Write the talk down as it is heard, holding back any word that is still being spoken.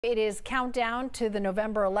It is countdown to the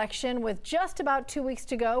November election. With just about 2 weeks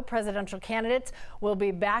to go, presidential candidates will be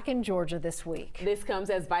back in Georgia this week. This comes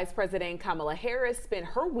as Vice President Kamala Harris spent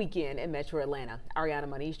her weekend in Metro Atlanta. Ariana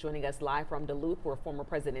Manish joining us live from Duluth, where former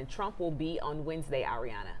President Trump will be on Wednesday.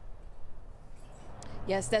 Ariana.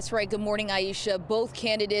 Yes, that's right. Good morning, Aisha. Both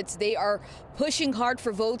candidates, they are pushing hard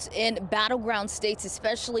for votes in battleground states,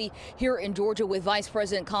 especially here in Georgia, with Vice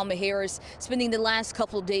President Kamala Harris spending the last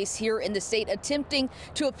couple of days here in the state attempting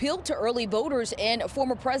to appeal to early voters, and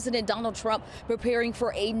former President Donald Trump preparing for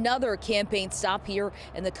another campaign stop here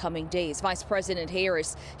in the coming days. Vice President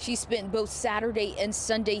Harris, she spent both Saturday and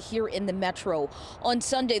Sunday here in the metro. On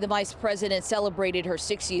Sunday, the Vice President celebrated her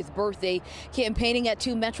 60th birthday, campaigning at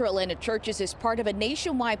 2 Metro Atlanta churches as part of a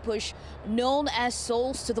nationwide push known as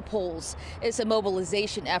Souls to the Polls. It's a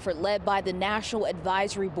mobilization effort led by the National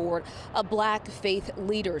Advisory Board of Black faith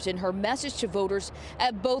leaders. In her message to voters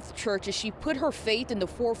at both churches, she put her faith in the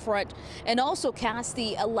forefront and also cast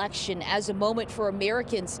the election as a moment for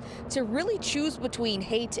Americans to really choose between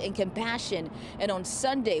hate and compassion. And on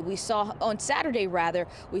Saturday, we saw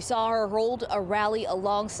her hold a rally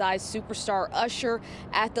alongside superstar Usher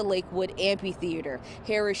at the Lakewood Amphitheater.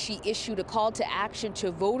 Harris, she issued a call to action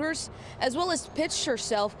to voters, as well as pitched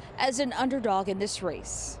herself as an underdog in this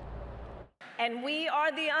race. And we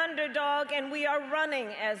are the underdog, and we are running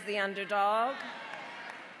as the underdog.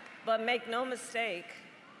 But make no mistake,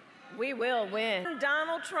 we will win.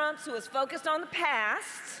 Donald Trump, who is focused on the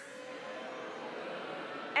past,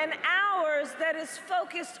 and ours that is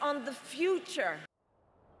focused on the future.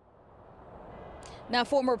 Now,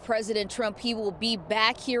 former President Trump, he will be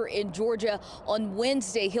back here in Georgia on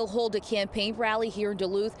Wednesday. He'll hold a campaign rally here in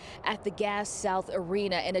Duluth at the Gas South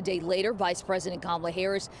Arena. And a day later, Vice President Kamala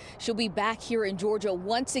Harris, she'll be back here in Georgia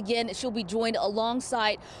once again. She'll be joined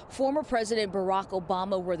alongside former President Barack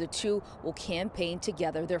Obama, where the two will campaign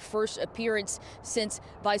together. Their first appearance since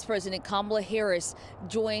Vice President Kamala Harris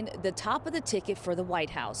joined the top of the ticket for the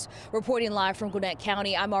White House. Reporting live from Gwinnett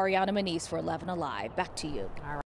County, I'm Ariana Manish for 11 Alive. Back to you.